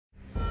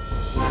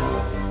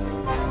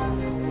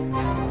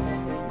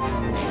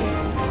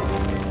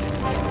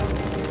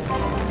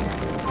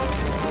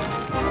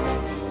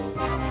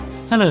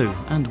Hello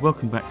and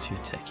welcome back to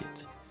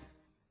TechIt.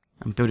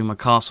 I'm building my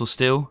castle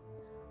still,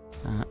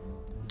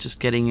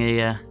 just getting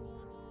the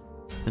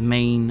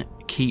main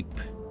keep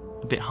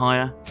a bit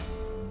higher.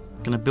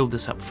 I'm going to build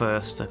this up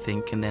first, I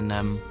think, and then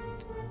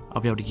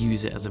I'll be able to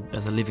use it as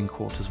a living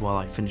quarters while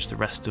I finish the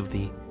rest of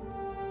the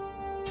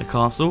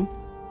castle.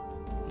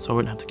 So I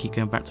won't have to keep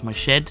going back to my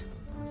shed.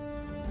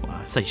 Well,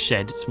 I say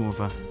shed, it's more of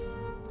a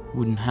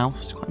wooden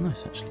house. It's quite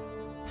nice actually.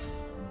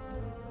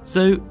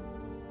 So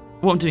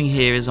what I'm doing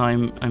here is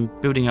I'm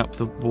building up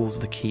the walls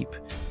of the keep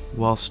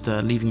whilst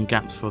leaving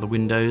gaps for the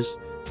windows,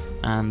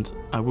 and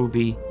I will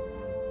be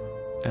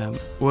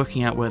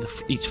working out where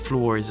each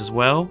floor is as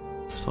well,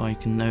 so I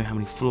can know how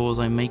many floors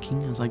I'm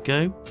making as I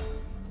go.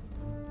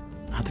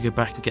 I have to go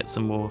back and get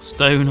some more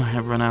stone. I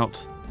have run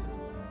out,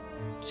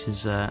 which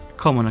is a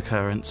common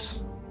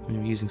occurrence when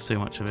you're using so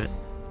much of it.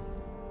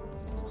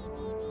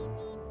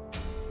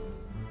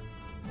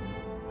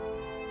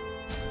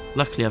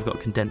 Luckily I've got a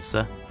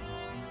condenser,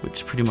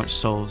 which pretty much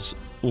solves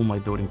all my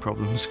building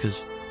problems,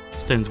 because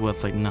stone's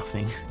worth like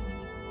nothing.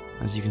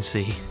 As you can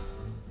see,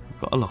 I've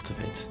got a lot of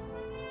it.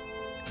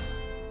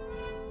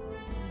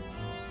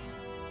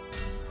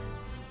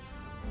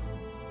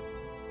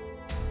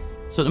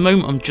 So at the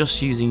moment I'm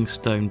just using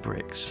stone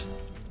bricks,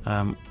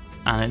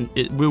 and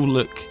it will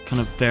look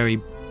kind of very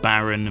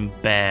barren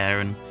and bare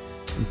and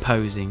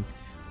imposing,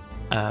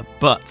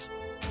 but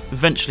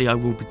eventually I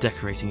will be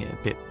decorating it a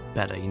bit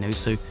better, you know.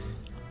 So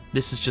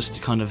this is just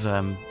kind of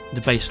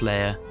the base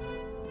layer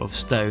of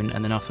stone,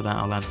 and then after that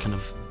I'll add kind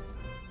of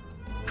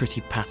pretty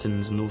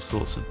patterns and all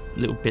sorts of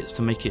little bits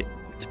to make it,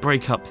 to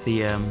break up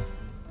the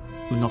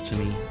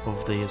monotony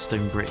of the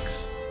stone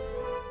bricks.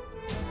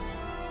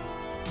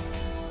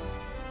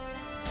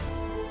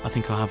 I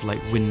think I'll have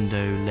like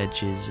window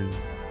ledges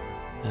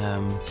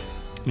and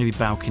maybe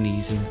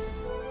balconies and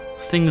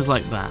things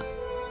like that.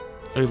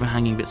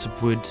 Overhanging bits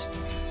of wood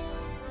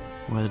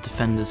where the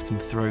defenders can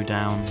throw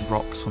down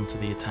rocks onto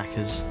the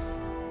attackers.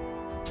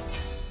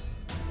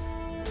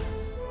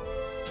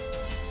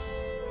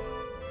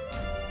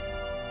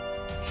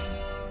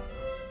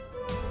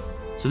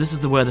 So this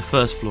is where the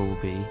first floor will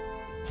be.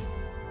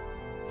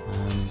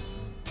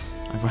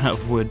 I've run out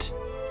of wood,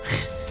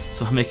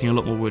 so I'm making a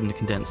lot more wood in the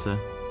condenser.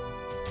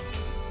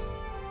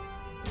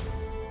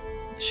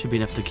 Should be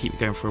enough to keep it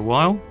going for a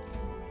while.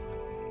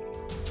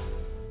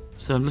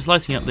 So I'm just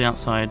lighting up the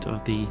outside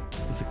of the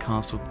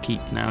castle keep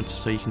now,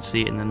 just so you can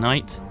see it in the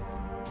night.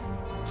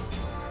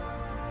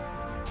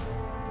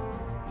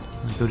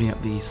 I'm building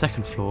up the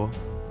second floor.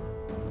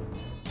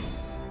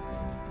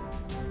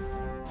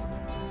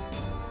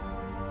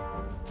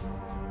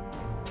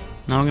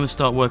 Now I'm going to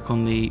start work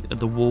on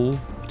the wall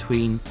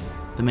between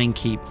the main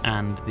keep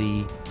and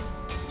the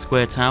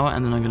square tower,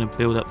 and then I'm going to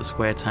build up the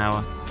square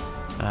tower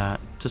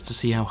just to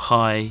see how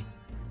high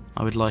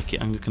I would like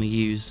it. I'm going to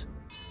use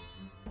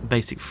a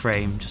basic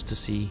frame just to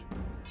see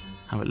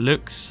how it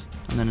looks,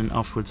 and then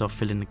afterwards I'll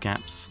fill in the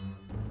gaps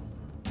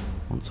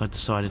once I've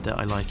decided that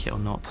I like it or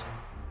not.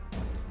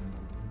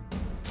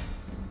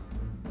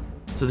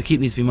 So the keep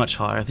needs to be much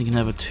higher. I think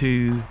another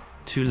two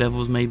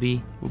levels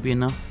maybe will be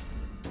enough.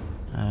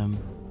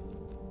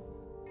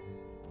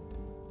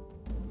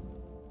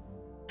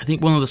 I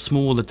think one of the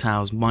smaller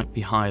towers might be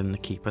higher than the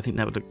keep. I think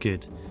that would look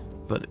good,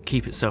 but the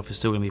keep itself is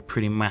still going to be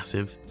pretty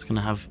massive. It's going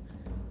to have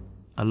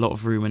a lot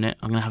of room in it.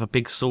 I'm going to have a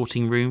big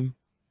sorting room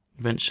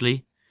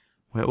eventually,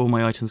 where all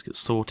my items get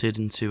sorted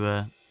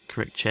into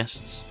correct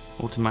chests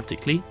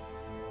automatically.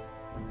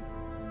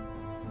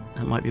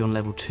 That might be on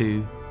level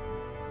 2,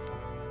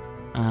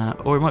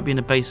 or it might be in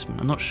a basement.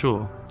 I'm not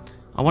sure.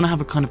 I want to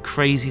have a kind of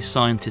crazy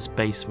scientist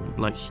basement,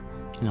 like,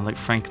 you know, like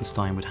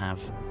Frankenstein would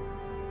have,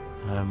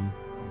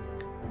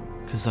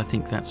 because I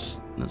think that's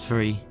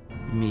very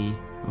me.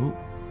 Ooh.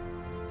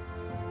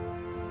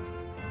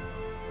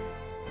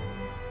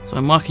 So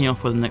I'm marking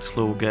off where the next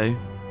floor will go.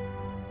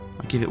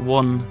 I give it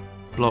 1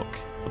 block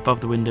above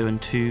the window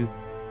and 2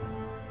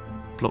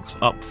 blocks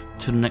up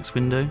to the next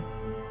window.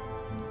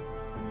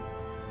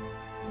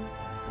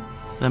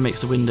 That makes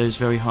the windows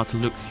very hard to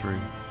look through,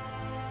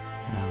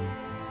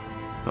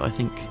 but I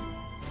think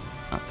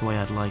that's the way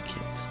I'd like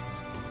it.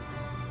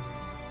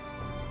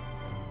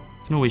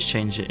 You can always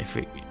change it if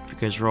it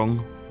goes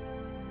wrong.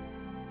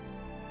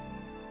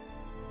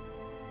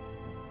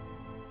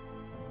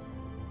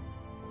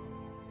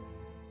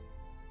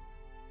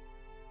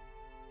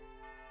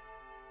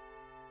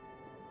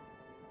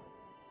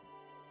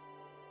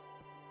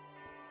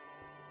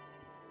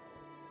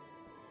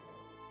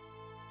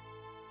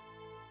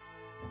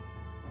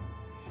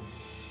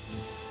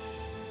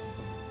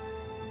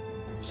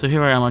 So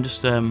here I am. I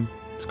just gone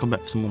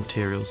back for some more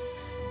materials,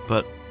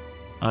 but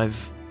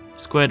I've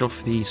squared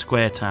off the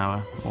square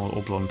tower, or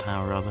oblong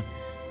tower rather,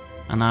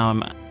 and now I'm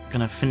going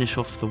to finish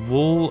off the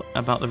wall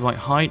about the right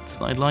height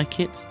that I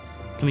like it.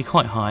 It can be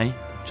quite high,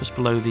 just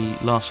below the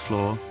last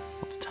floor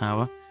of the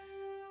tower.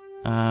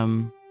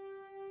 But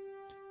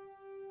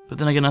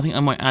then again, I think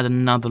I might add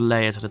another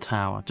layer to the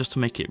tower, just to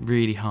make it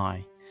really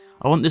high.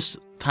 I want this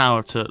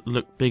tower to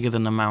look bigger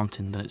than the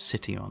mountain that it's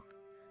sitting on.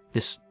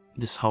 This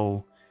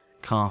whole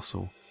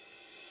castle.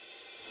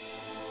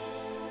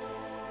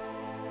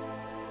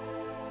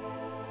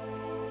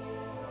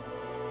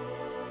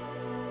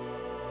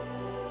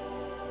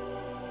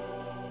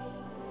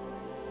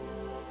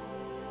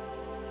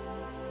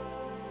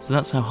 So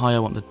that's how high I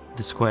want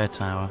the square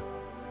tower,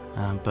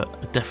 but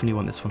I definitely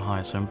want this one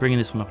higher, so I'm bringing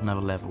this one up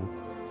another level.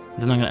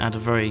 And then I'm going to add a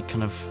very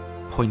kind of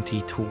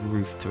pointy, tall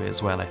roof to it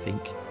as well, I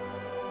think.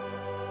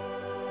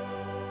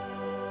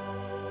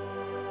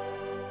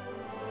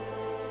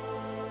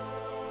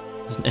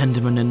 There's an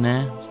Enderman in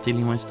there,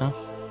 stealing my stuff.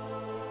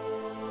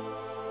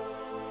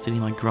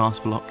 Stealing my grass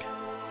block.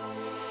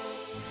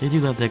 They do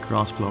love their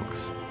grass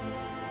blocks.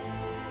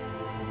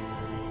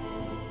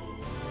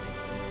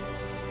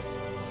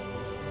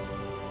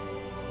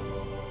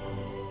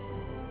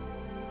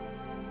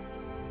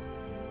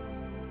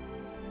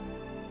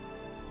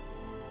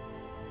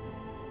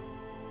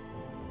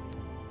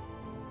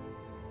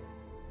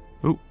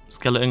 Oh,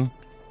 skeleton.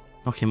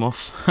 Knock him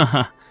off.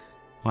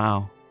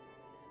 Wow.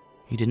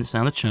 He didn't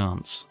stand a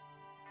chance.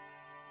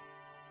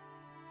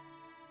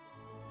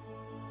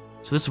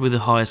 So this will be the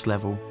highest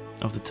level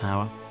of the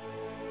tower.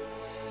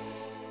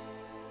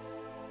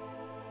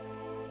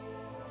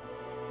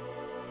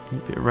 A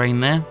bit of rain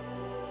there.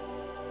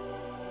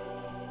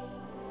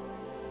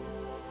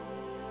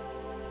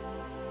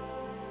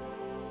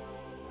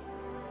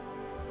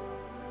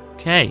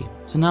 Okay,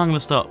 so now I'm going to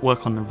start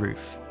work on the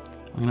roof.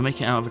 I'm going to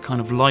make it out of a kind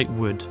of light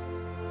wood.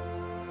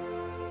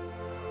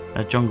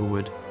 Jungle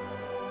wood.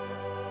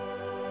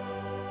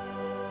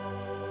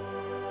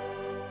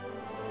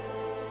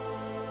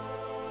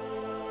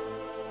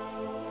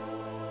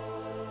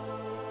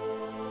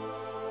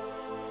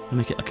 And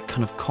make it like a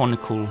kind of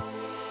conical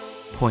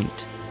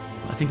point.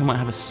 I think I might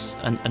have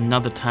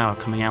another tower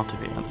coming out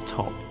of it at the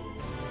top.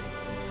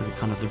 So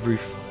kind of the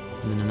roof,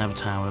 and then another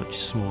tower which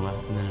is smaller,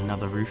 and then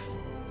another roof.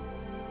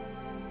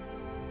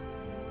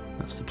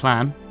 That's the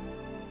plan.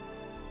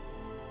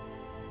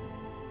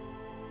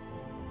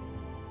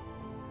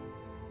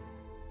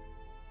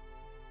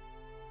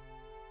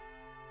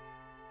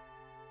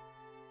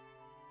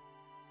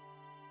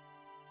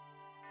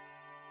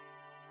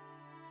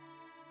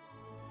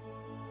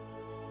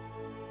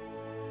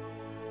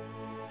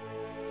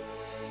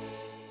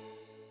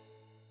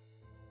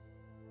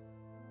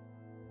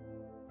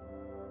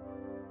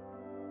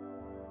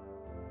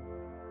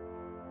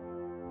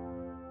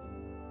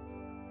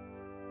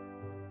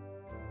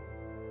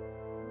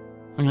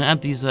 I'm going to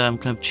add these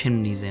kind of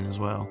chimneys in as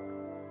well.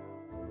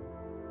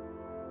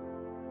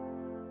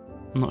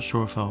 I'm not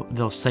sure if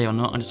they'll stay or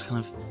not. I'm just kind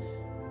of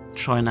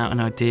trying out an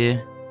idea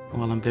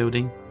while I'm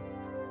building.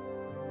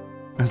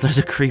 There's loads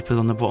of creepers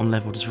on the bottom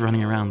level just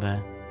running around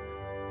there.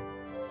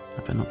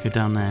 I better not go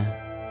down there.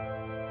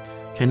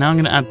 Okay, now I'm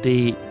going to add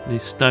the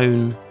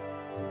stone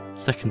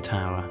second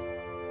tower,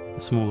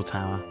 the smaller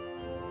tower.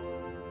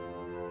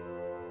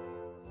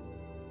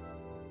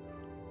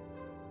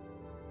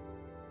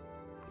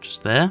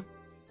 Just there.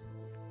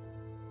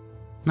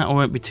 That one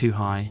won't be too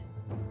high,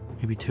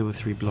 maybe 2 or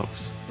 3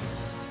 blocks,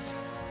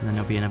 and then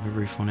there'll be another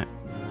roof on it.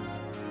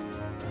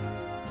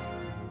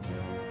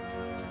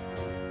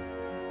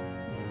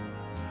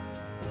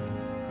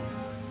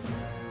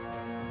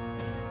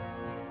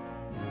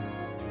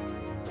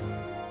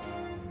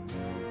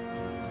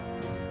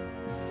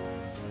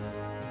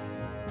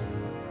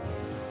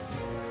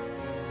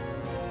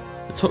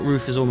 The top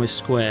roof is almost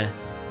square,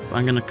 but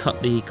I'm going to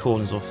cut the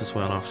corners off as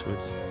well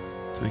afterwards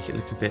to make it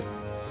look a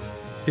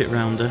bit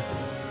rounder.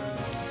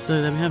 So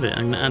there we have it.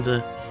 I'm going to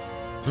add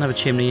another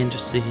chimney in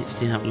just to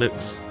see how it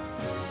looks.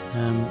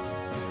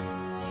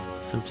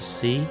 So just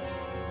see.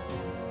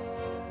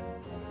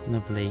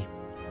 Lovely.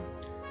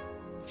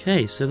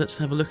 Okay, so let's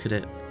have a look at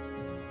it.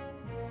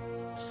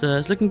 It's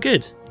looking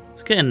good.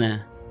 It's getting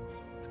there.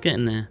 It's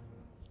getting there.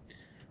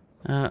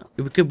 It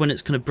would be good when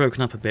it's kind of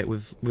broken up a bit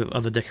with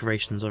other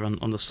decorations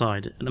on the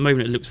side. At the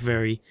moment it looks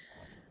very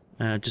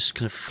just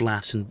kind of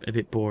flat and a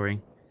bit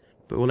boring.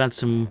 But we'll add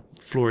some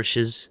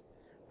flourishes,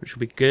 which will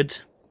be good.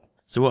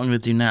 So what I'm going to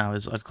do now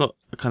is I've got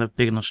a kind of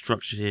big enough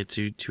structure here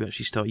to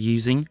actually start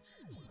using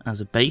as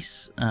a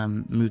base.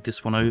 Move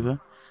this one over.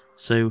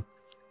 So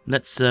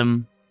let's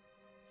take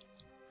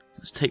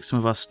some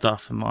of our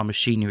stuff and our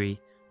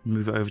machinery and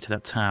move it over to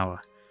that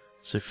tower.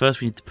 So first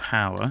we need the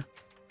power.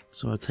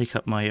 So I'll take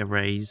up my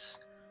arrays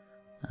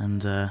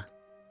and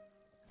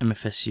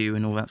MFSU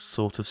and all that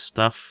sort of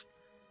stuff.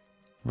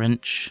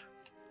 Wrench.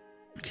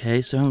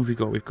 Okay, so how many have we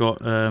got? We've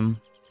got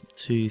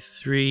 2,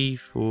 3,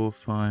 4,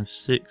 5,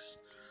 6,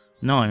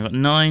 9. We've got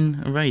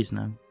 9 arrays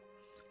now.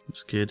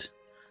 That's good.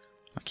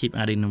 I'll keep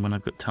adding them when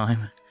I've got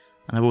time.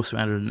 And I've also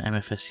added an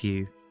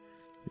MFSU,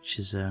 which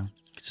is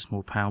gives us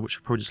more power, which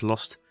I probably just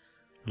lost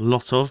a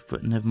lot of,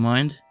 but never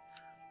mind.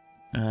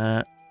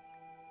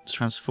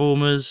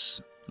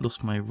 Transformers.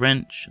 Lost my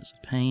wrench. That's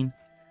a pain.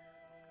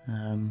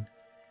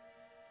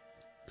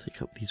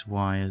 Take up these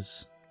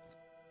wires.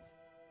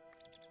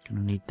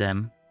 Gonna need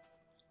them.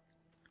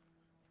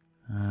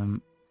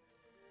 I'm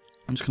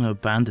just going to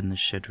abandon this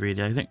shed,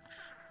 really. I think,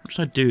 what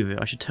should I do with it?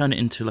 I should turn it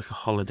into like a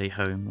holiday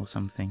home or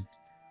something.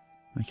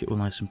 Make it all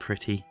nice and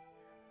pretty.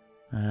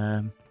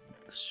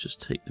 Let's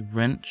just take the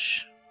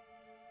wrench.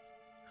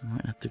 I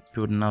might have to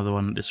build another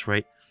one at this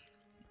rate.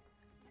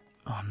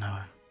 Oh no,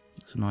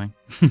 that's annoying.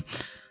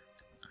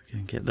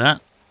 Okay, get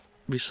that.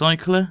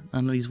 Recycler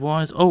and these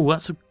wires. Oh,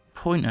 that's a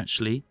point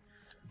actually.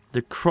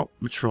 The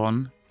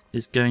Cropmatron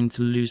is going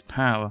to lose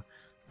power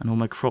and all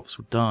my crops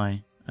will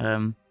die.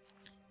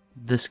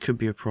 This could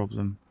be a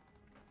problem.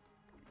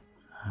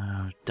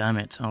 Oh, damn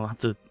it. I'll have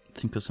to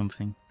think of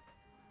something.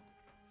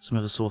 Some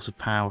other source of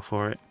power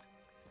for it.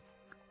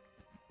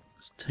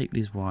 Let's take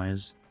these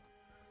wires.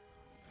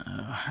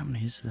 How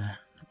many is there?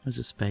 Where's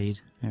a spade?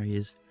 There he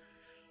is.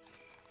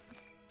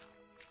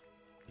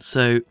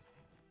 So,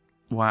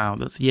 wow,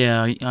 that's,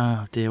 yeah,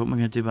 oh dear, what am I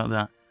going to do about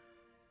that?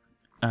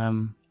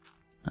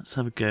 Let's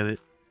have a go at it.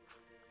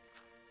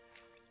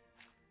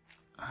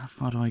 How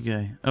far do I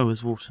go? Oh,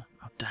 there's water.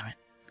 Oh, damn it.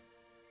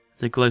 Is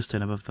there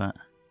glowstone above that?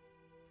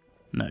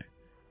 No.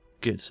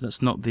 Good, so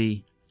that's not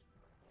the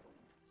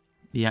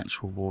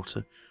actual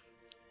water.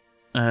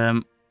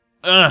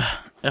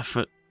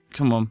 Effort.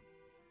 Come on.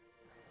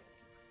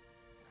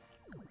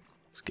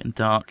 It's getting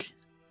dark.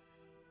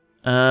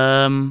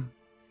 Why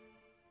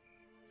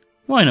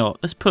not?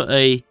 Let's put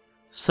a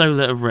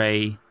solar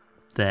array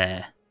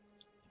there.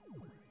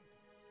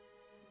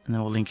 And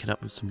then we'll link it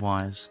up with some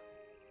wires.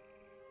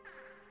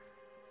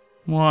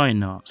 Why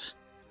not?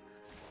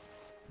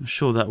 I'm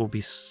sure that will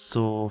be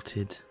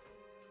sorted.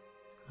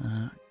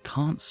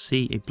 Can't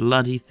see a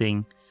bloody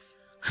thing.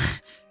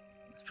 Let's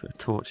put a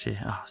torch here.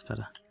 Ah, it's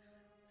better.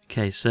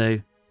 Okay, so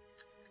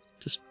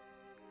just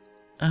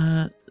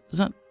does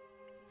that?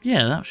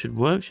 Yeah, that should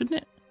work,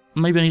 shouldn't it?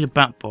 Maybe I need a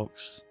bat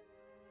box,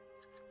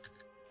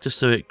 just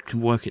so it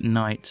can work at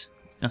night.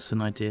 That's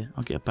an idea.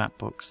 I'll get a bat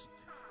box.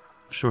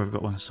 I'm sure I've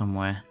got one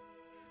somewhere.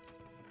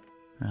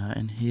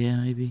 In here,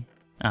 maybe.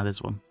 Ah,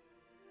 there's one.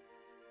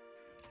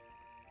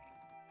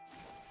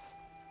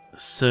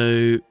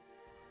 So,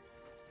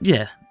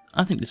 yeah,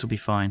 I think this will be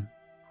fine.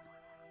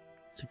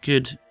 It's a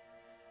good.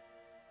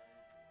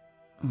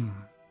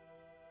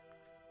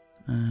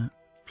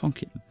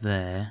 Plonk it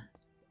there.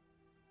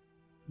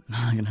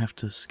 I'm gonna have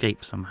to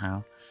escape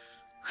somehow.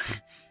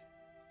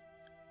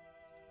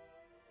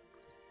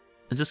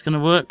 Is this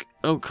gonna work?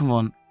 Oh, come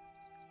on.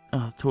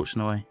 Oh,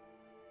 torching away.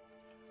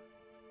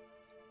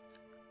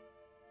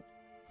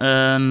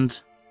 And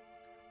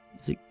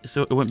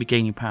so it won't be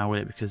gaining power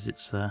with it because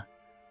it's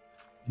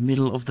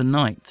middle of the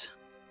night,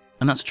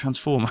 and that's a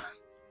transformer.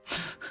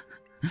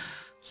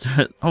 So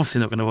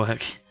obviously not going to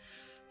work.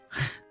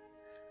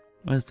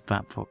 Where's the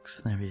bat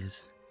box? There he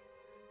is.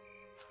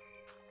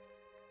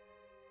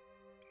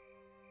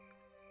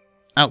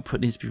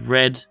 Output needs to be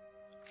red.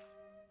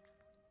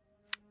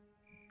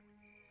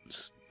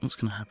 What's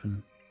going to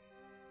happen?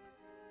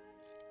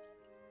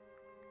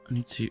 I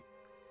need to.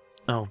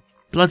 Oh,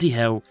 bloody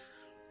hell!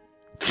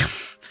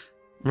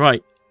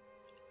 Right.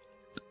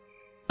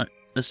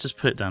 Let's just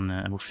put it down there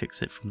and we'll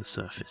fix it from the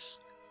surface.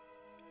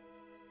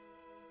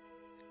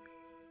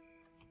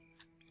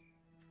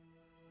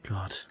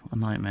 God, what a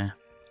nightmare.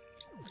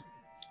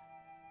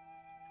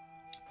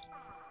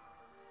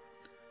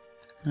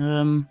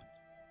 So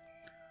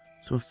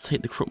we'll have to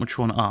take the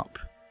Cropmatron up.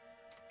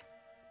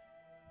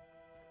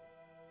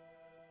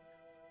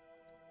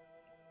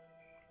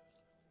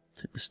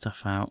 Take the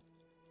stuff out.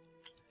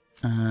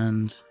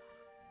 And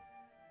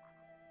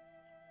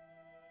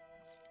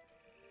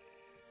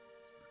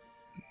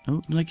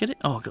oh, did I get it?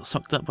 Oh, I got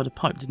sucked up by the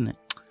pipe, didn't it?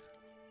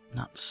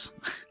 Nuts.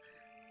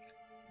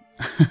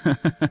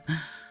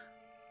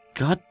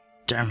 God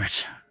damn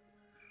it.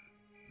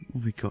 What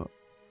have we got?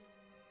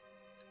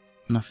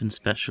 Nothing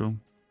special.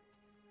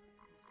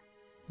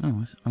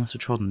 Oh, I must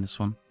have trodden this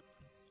one.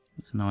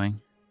 That's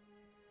annoying.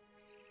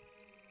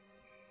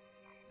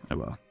 Oh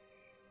well.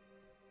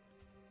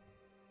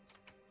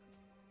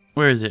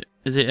 Where is it?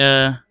 Is it,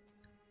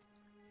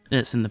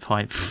 it's in the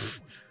pipe.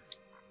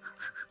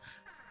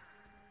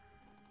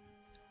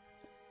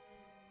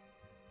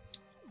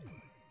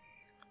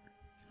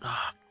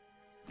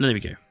 There we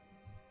go.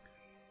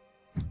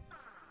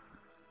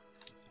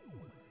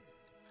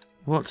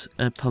 What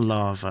a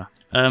palaver.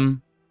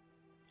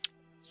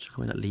 Check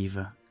away that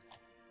lever.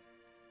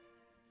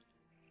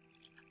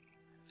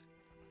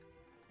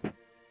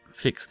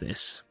 Fix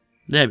this.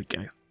 There we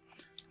go.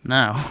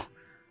 Now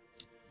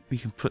we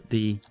can put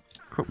the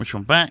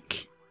Cropmatron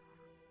back.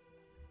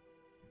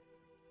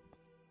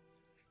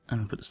 And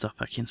we'll put the stuff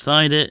back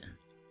inside it.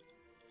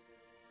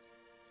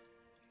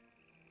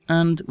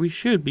 And we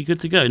should be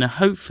good to go. Now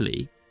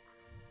hopefully,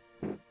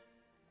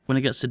 when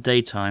it gets to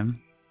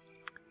daytime,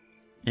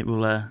 it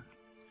will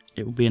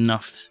be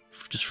enough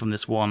just from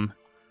this one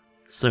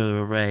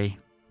solar array.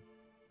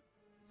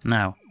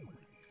 Now,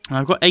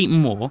 I've got 8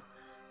 more,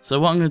 so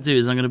what I'm going to do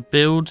is I'm going to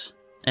build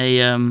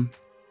a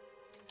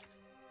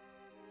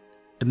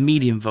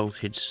medium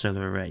voltage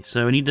solar array.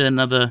 So I need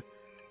another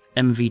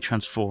MV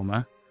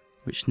transformer,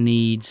 which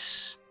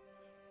needs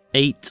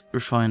 8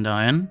 refined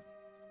iron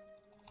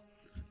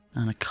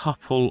and a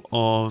couple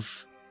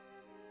of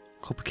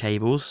copper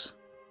cables.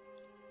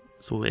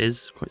 That's all it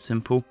is, quite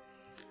simple.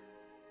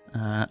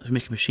 Let's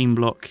make a machine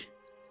block.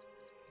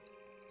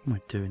 What am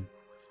I doing?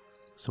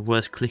 It's the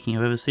worst clicking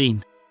I've ever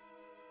seen.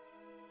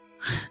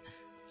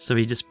 So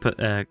we just put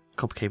a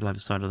copper cable either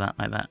side of that,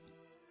 like that.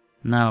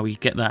 Now we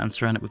get that and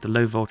surround it with the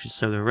low voltage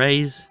solar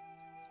arrays.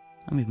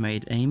 And we've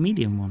made a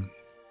medium one.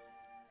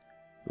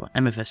 We've got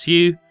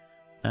MFSU,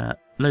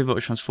 low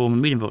voltage transformer,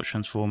 medium voltage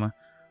transformer.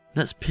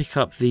 Let's pick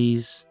up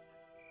these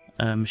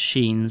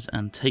machines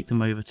and take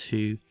them over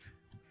to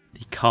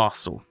the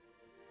castle.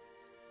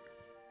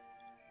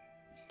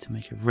 To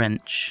make a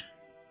wrench.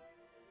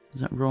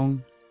 Is that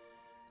wrong?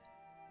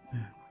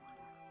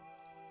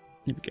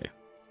 Here we go.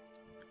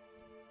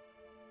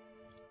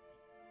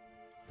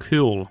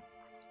 Cool.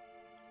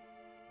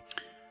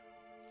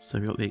 So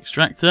we've got the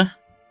extractor,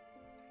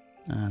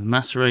 the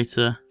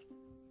macerator,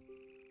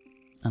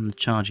 and the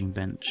charging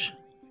bench.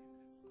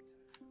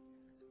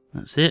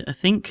 That's it, I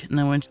think.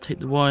 Now we're going to take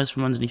the wires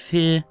from underneath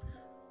here.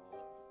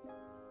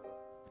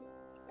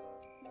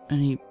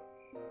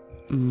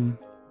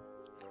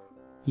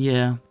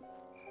 Yeah.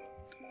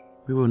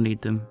 We will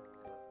need them.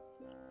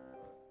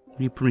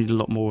 We probably need a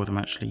lot more of them,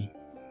 actually.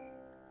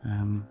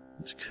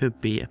 Which could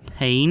be a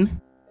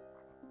pain.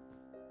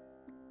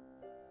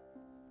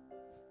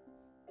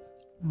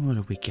 What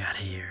have we got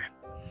here?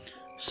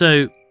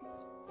 So,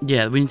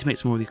 yeah, we need to make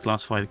some more of these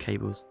glass fibre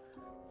cables.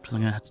 Because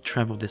I'm going to have to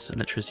travel this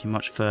electricity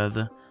much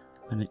further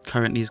than it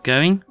currently is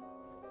going.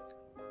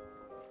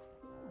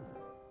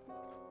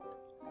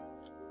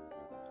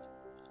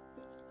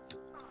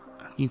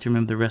 I need to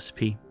remember the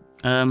recipe.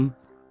 I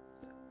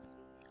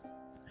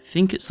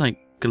think it's like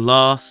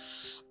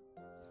glass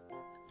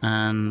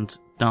and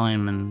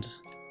diamond.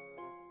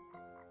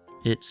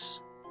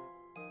 It's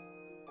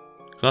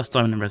glass,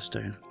 diamond and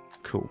redstone.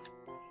 Cool.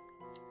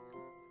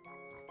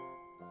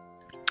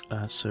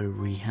 So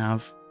we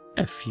have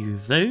a few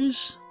of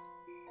those.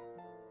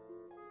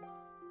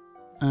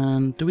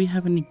 And do we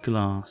have any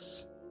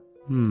glass?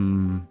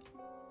 One.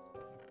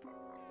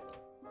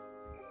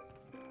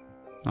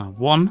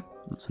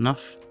 That's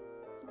enough.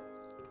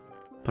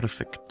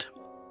 Perfect.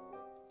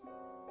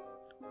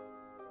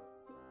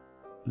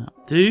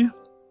 That'll do.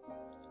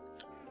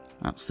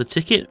 That's the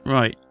ticket.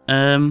 Right.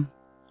 And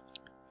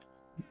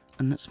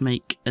let's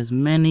make as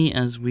many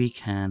as we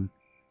can.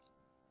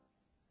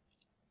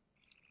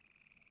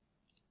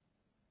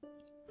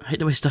 I hate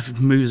the way stuff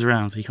moves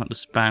around so you can't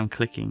just spam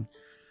clicking.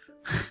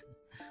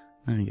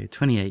 There we go,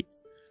 28.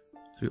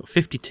 So we've got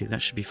 52,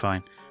 that should be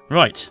fine.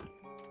 Right,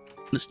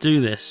 let's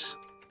do this.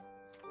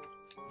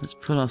 Let's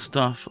put our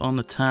stuff on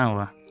the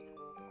tower.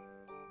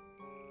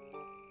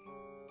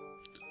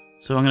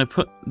 So I'm going to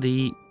put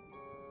the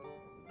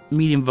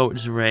medium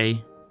voltage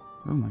array...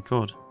 Oh my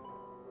god.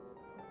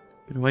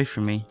 Get away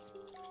from me.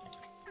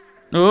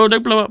 Oh,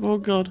 don't blow up, oh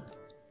god.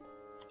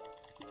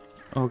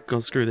 Oh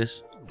god, screw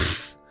this.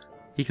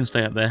 He can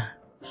stay up there.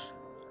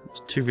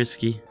 It's too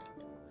risky.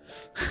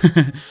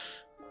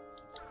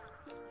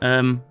 Yeah,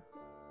 I'm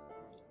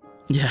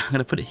going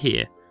to put it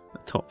here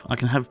at the top. I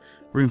can have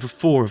room for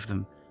 4 of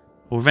them.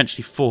 Or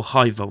eventually 4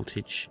 high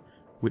voltage.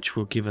 Which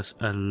will give us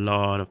a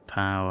lot of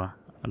power.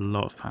 A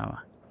lot of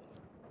power.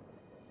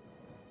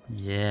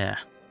 Yeah.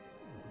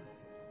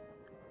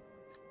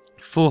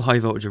 4 high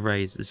voltage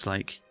arrays is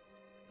like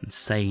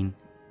insane.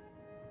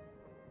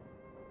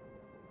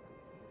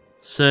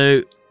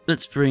 So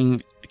let's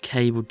bring a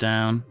cable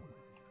down.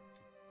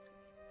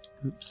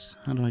 Oops,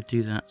 how do I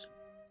do that?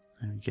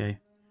 There we go.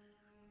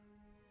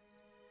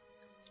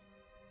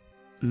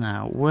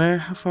 Now,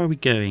 how far are we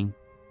going?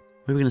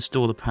 Where are we going to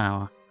store the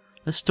power?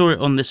 Let's store it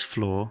on this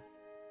floor.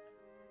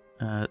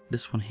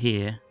 This one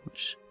here,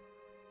 which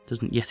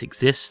doesn't yet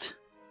exist.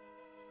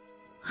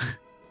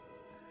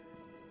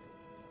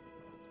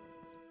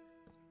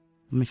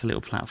 Make a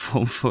little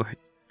platform for it.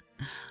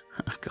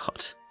 Oh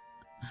god.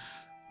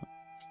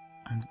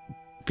 I'm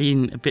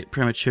being a bit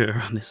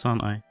premature on this,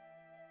 aren't I?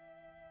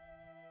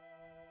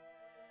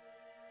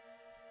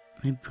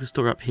 Maybe we can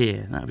store up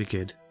here, that would be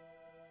good.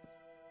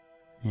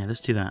 Yeah,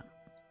 let's do that.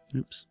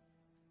 Oops.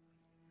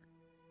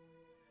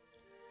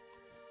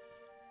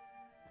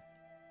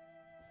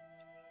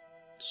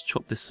 Just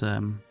chop this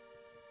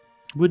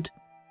wood.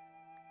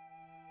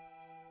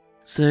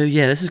 So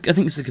yeah, I think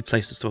this is a good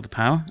place to store the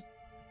power.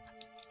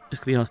 This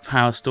could be our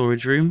power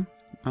storage room.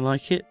 I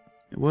like it.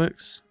 It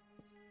works.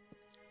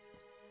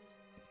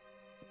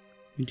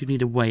 We do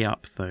need a way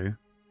up though.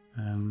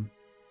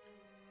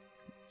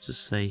 Let's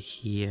just say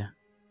here.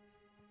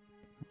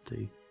 I'll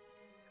do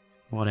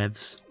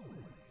whatevs.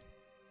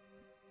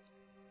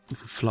 We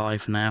can fly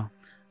for now.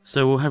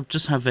 So we'll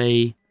just have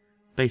a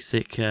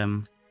basic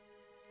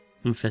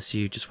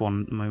FSU, just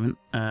one moment.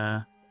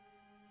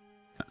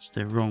 That's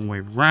the wrong way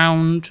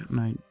round. And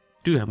I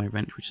do have my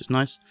wrench, which is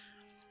nice.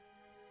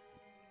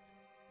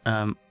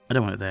 I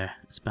don't want it there.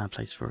 It's a bad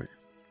place for it.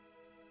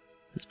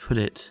 Let's put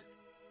it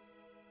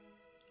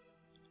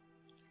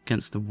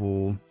against the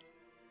wall.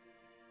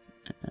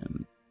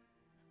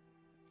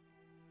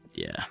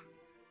 Yeah.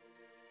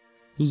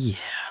 Yeah.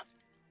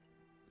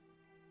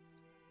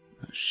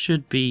 That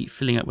should be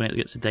filling up when it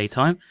gets to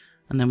daytime.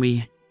 And then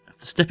we have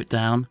to step it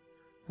down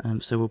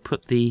So we'll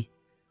put the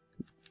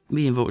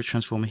medium voltage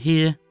transformer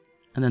here,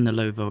 and then the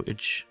low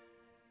voltage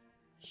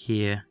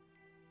here,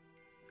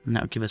 and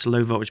that will give us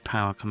low voltage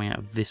power coming out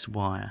of this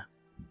wire.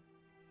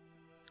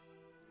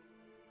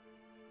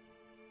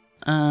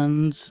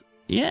 And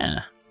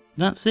yeah,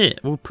 that's it.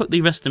 We'll put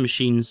the rest of the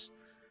machines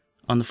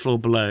on the floor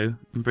below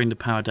and bring the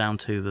power down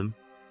to them.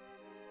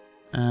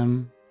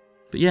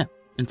 But yeah,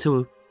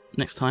 until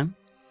next time,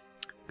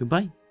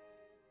 goodbye.